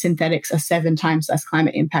comparison, synthetics are 7 times less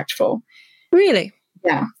climate impactful. Really?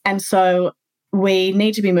 Yeah. And so we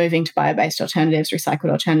need to be moving to bio-based alternatives, recycled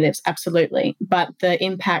alternatives, absolutely. But the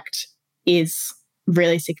impact is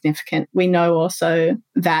really significant. We know also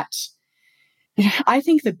that I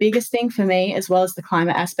think the biggest thing for me, as well as the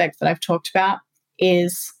climate aspect that I've talked about,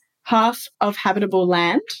 is half of habitable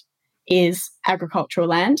land is agricultural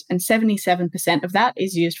land, and 77% of that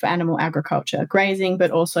is used for animal agriculture, grazing,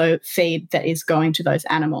 but also feed that is going to those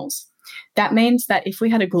animals. That means that if we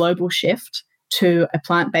had a global shift to a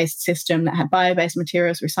plant-based system that had bio-based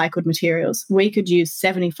materials, recycled materials, we could use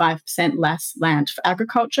 75% less land for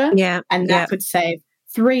agriculture, and that could save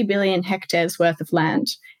 3 billion hectares worth of land.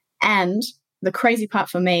 And the crazy part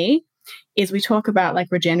for me is we talk about like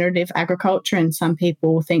regenerative agriculture, and some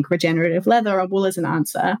people think regenerative leather or wool is an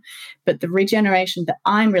answer. But the regeneration that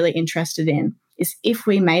I'm really interested in is if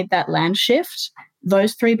we made that land shift,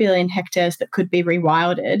 those 3 billion hectares that could be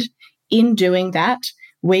rewilded, in doing that,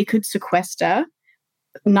 we could sequester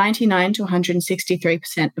 99 to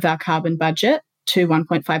 163% of our carbon budget to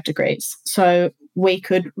 1.5 degrees. So we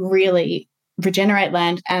could really regenerate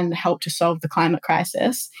land and help to solve the climate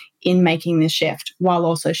crisis in making this shift, while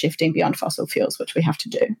also shifting beyond fossil fuels, which we have to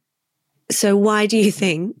do. So why do you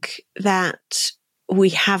think that we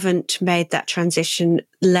haven't made that transition?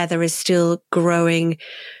 Leather is still growing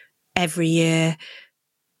every year.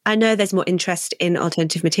 I know there's more interest in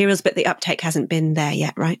alternative materials, but the uptake hasn't been there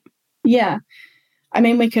yet, right? Yeah. I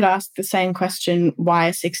mean, we could ask the same question, why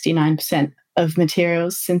are 69% of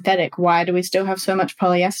materials synthetic? Why do we still have so much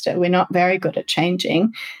polyester? We're not very good at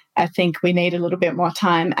changing. I think we need a little bit more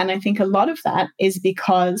time. And I think a lot of that is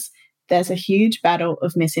because there's a huge battle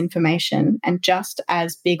of misinformation. And just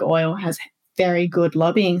as big oil has very good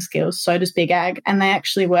lobbying skills, so does big ag, and they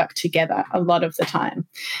actually work together a lot of the time.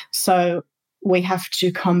 So we have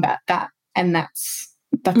to combat that, and that's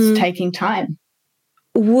taking time.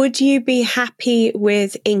 Would you be happy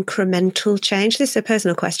with incremental change? This is a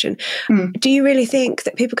personal question. Do you really think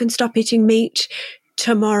that people can stop eating meat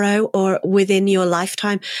tomorrow or within your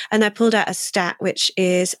lifetime? And I pulled out a stat, which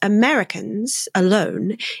is Americans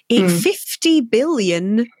alone eat 50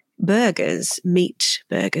 billion burgers, meat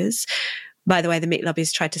burgers. By the way, the meat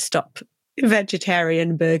lobbies tried to stop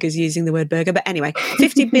vegetarian burgers using the word burger. But anyway,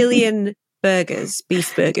 50 billion burgers,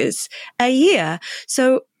 beef burgers a year.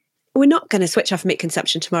 So we're not going to switch off meat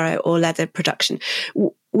consumption tomorrow or leather production.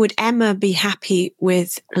 Would Emma be happy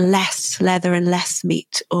with less leather and less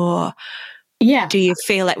meat? Or do you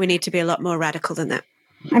feel like we need to be a lot more radical than that?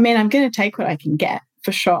 I mean, I'm going to take what I can get,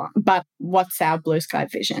 for sure. But what's our blue sky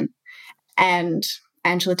vision? And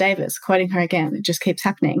Angela Davis, quoting her again, it just keeps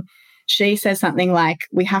happening. She says something like,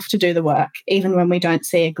 we have to do the work, even when we don't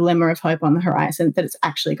see a glimmer of hope on the horizon, that it's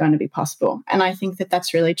actually going to be possible. And I think that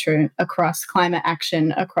that's really true across climate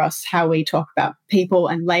action, across how we talk about people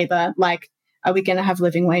and labour. Like, are we going to have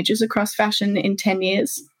living wages across fashion in 10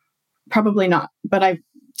 years? Probably not. But it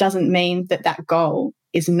doesn't mean that that goal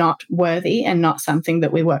is not worthy and not something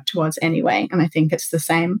that we work towards anyway. And I think it's the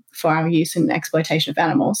same for our use and exploitation of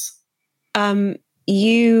animals.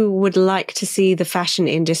 You would like to see the fashion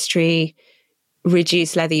industry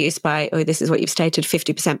reduce leather use by, this is what you've stated,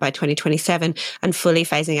 50% by 2027 and fully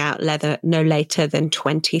phasing out leather no later than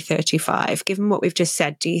 2035. Given what we've just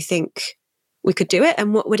said, do you think we could do it?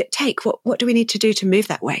 And what would it take? What do we need to do to move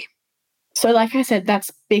that way? So like I said,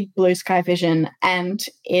 that's big blue sky vision, and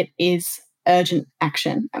it is urgent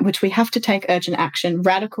action, which we have to take urgent action.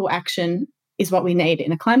 Radical action is what we need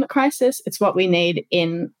in a climate crisis. It's what we need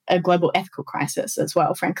in a global ethical crisis as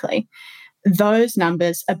well, frankly. Those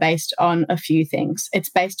numbers are based on a few things. It's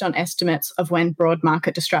based on estimates of when broad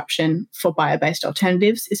market disruption for bio-based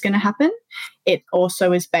alternatives is going to happen. It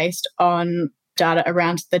also is based on data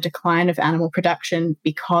around the decline of animal production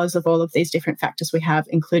because of all of these different factors we have,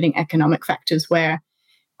 including economic factors where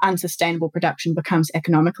unsustainable production becomes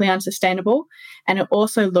economically unsustainable. And it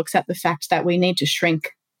also looks at the fact that we need to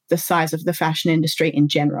shrink the size of the fashion industry in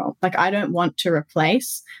general. Like, I don't want to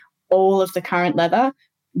replace all of the current leather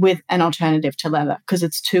with an alternative to leather because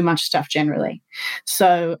it's too much stuff generally.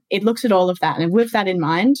 So it looks at all of that. And with that in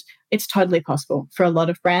mind, it's totally possible for a lot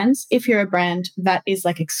of brands. If you're a brand that is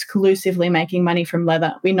like exclusively making money from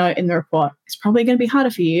leather, we know in the report it's probably going to be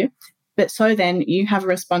harder for you. But so then you have a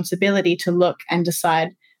responsibility to look and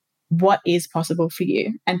decide what is possible for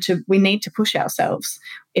you. And we need to push ourselves.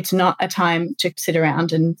 It's not a time to sit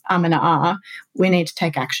around and and we need to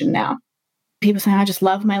take action now. People say, I just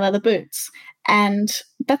love my leather boots. And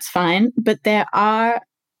that's fine. But there are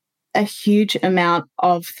a huge amount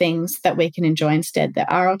of things that we can enjoy instead. There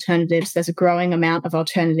are alternatives. There's a growing amount of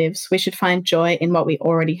alternatives. We should find joy in what we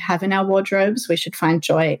already have in our wardrobes. We should find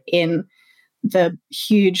joy in the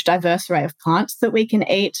huge diverse array of plants that we can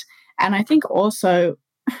eat. And I think also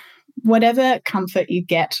whatever comfort you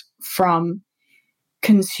get from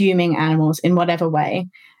consuming animals in whatever way,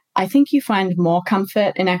 I think you find more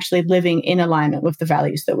comfort in actually living in alignment with the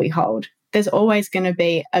values that we hold. There's always going to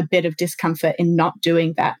be a bit of discomfort in not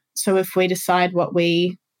doing that. So if we decide what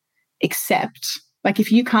we accept, like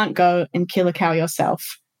if you can't go and kill a cow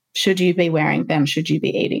yourself, should you be wearing them? Should you be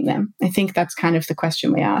eating them? I think that's kind of the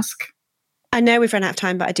question we ask. I know we've run out of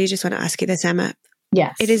time, but I do just want to ask you this, Emma.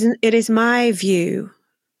 Yes. It is my view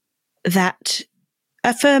that,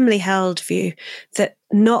 a firmly held view, that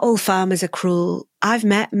not all farmers are cruel. I've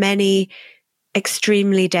met many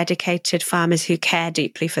extremely dedicated farmers who care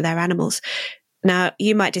deeply for their animals. Now,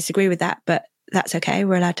 you might disagree with that, but that's okay.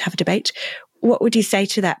 We're allowed to have a debate. What would you say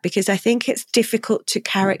to that? Because I think it's difficult to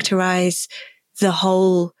characterize the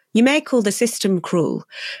whole, you may call the system cruel,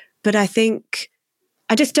 but I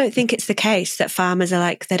just don't think it's the case that farmers are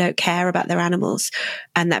like, they don't care about their animals,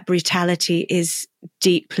 and that brutality is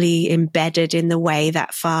deeply embedded in the way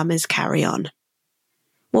that farmers carry on.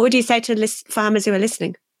 What would you say to farmers who are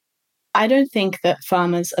listening? I don't think that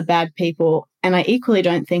farmers are bad people, and I equally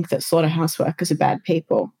don't think that slaughterhouse workers are bad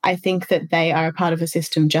people. I think that they are a part of a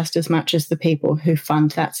system just as much as the people who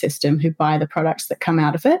fund that system, who buy the products that come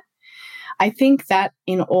out of it. I think that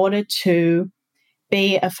in order to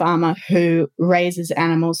be a farmer who raises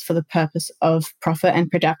animals for the purpose of profit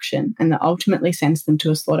and production, and that ultimately sends them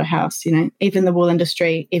to a slaughterhouse, even the wool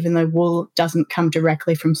industry, even though wool doesn't come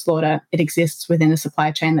directly from slaughter, it exists within a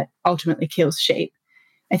supply chain that ultimately kills sheep.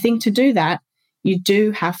 I think to do that, you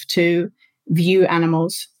do have to view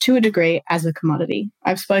animals to a degree as a commodity.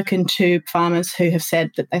 I've spoken to farmers who have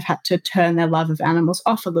said that they've had to turn their love of animals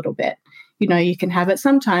off a little bit. You can have it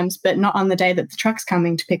sometimes, but not on the day that the truck's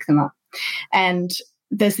coming to pick them up. And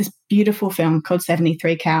there's this beautiful film called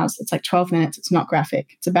 73 Cows. It's like 12 minutes. It's not graphic.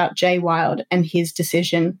 It's about Jay Wilde and his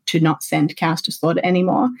decision to not send cows to slaughter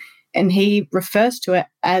anymore. And he refers to it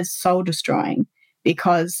as soul destroying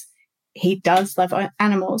because he does love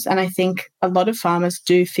animals. And I think a lot of farmers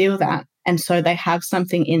do feel that. And so they have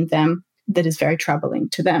something in them that is very troubling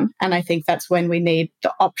to them. And I think that's when we need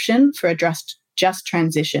the option for a just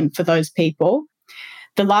transition for those people.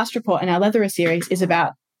 The last report in our Leatherer series is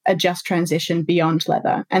about a just transition beyond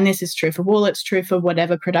leather. And this is true for wool. It's true for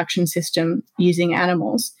whatever production system using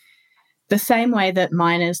animals. The same way that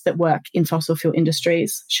miners that work in fossil fuel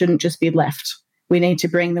industries shouldn't just be left. We need to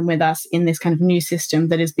bring them with us in this kind of new system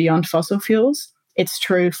that is beyond fossil fuels. It's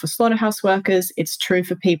true for slaughterhouse workers. It's true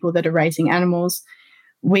for people that are raising animals.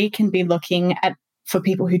 We can be looking at, for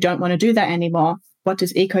people who don't want to do that anymore, what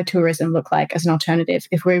does ecotourism look like as an alternative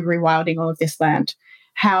if we're rewilding all of this land?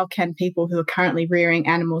 How can people who are currently rearing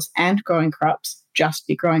animals and growing crops just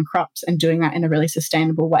be growing crops and doing that in a really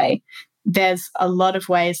sustainable way? There's a lot of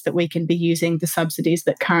ways that we can be using the subsidies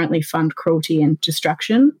that currently fund cruelty and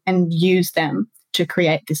destruction and use them to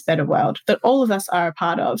create this better world that all of us are a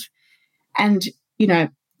part of. And,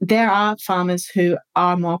 there are farmers who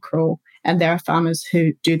are more cruel and there are farmers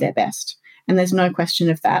who do their best. And there's no question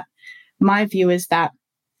of that. My view is that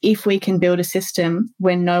if we can build a system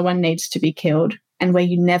where no one needs to be killed and where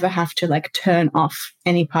you never have to turn off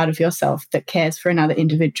any part of yourself that cares for another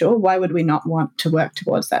individual, why would we not want to work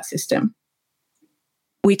towards that system?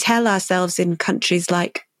 We tell ourselves in countries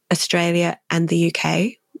like Australia and the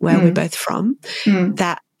UK, where we're both from,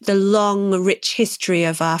 that the long, rich history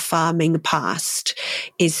of our farming past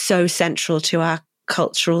is so central to our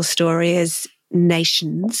cultural story as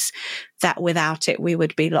nations that without it we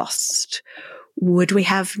would be lost. Would we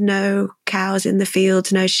have no cows in the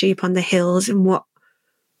fields, no sheep on the hills? And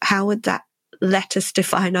how would that let us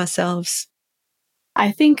define ourselves? I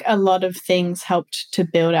think a lot of things helped to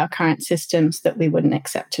build our current systems that we wouldn't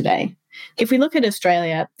accept today. If we look at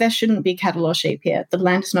Australia, there shouldn't be cattle or sheep here. The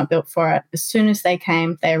land is not built for it. As soon as they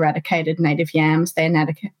came, they eradicated native yams. They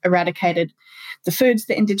eradicated the foods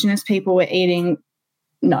that Indigenous people were eating.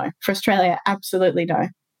 No. For Australia, absolutely no.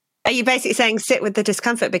 Are you basically saying sit with the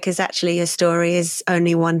discomfort because actually your story is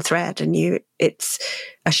only one thread and it's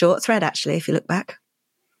a short thread actually if you look back?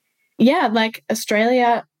 Yeah,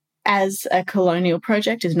 Australia as a colonial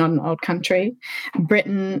project is not an old country.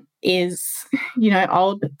 Britain is,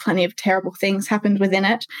 old, but plenty of terrible things happened within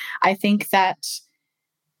it. I think that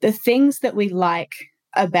the things that we like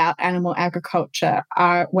about animal agriculture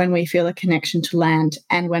are when we feel a connection to land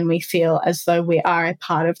and when we feel as though we are a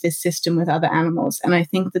part of this system with other animals. And I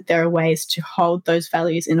think that there are ways to hold those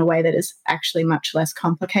values in a way that is actually much less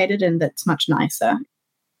complicated and that's much nicer.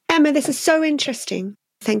 Emma, this is so interesting.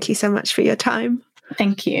 Thank you so much for your time.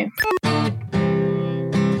 Thank you.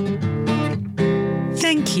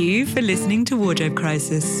 Thank you for listening to Wardrobe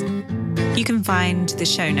Crisis. You can find the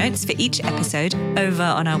show notes for each episode over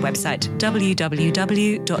on our website,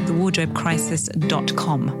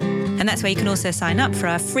 www.thewardrobecrisis.com. And that's where you can also sign up for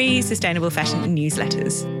our free sustainable fashion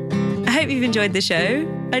newsletters. I hope you've enjoyed the show.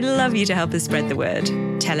 I'd love you to help us spread the word.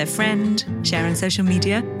 Tell a friend, share on social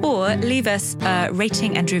media, or leave us a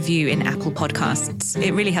rating and review in Apple Podcasts.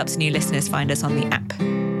 It really helps new listeners find us on the app.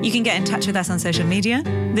 You can get in touch with us on social media.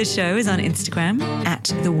 The show is on Instagram at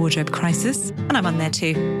The Wardrobe Crisis, and I'm on there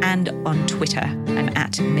too, and on Twitter. I'm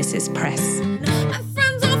at Mrs. Press. My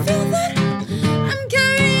friends all feel that I'm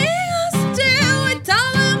carrying a still. I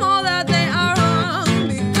tell them all that they are wrong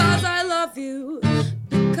because I love you,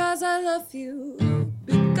 because I love you,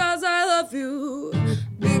 because I love you,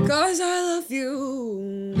 because I love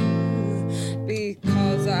you.